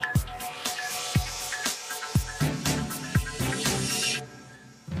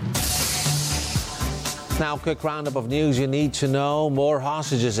Now, a quick roundup of news you need to know. More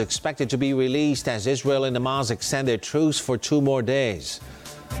hostages expected to be released as Israel and Hamas extend their truce for 2 more days.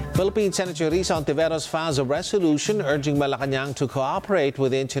 Philippine Senator Risa Ontiveros files a resolution urging Malacanang to cooperate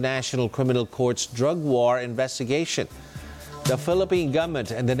with the International Criminal Court's drug war investigation. The Philippine government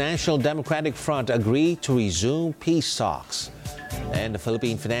and the National Democratic Front agreed to resume peace talks. And the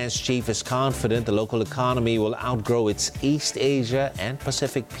Philippine finance chief is confident the local economy will outgrow its East Asia and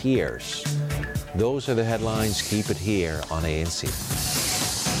Pacific peers. Those are the headlines. Keep it here on ANC.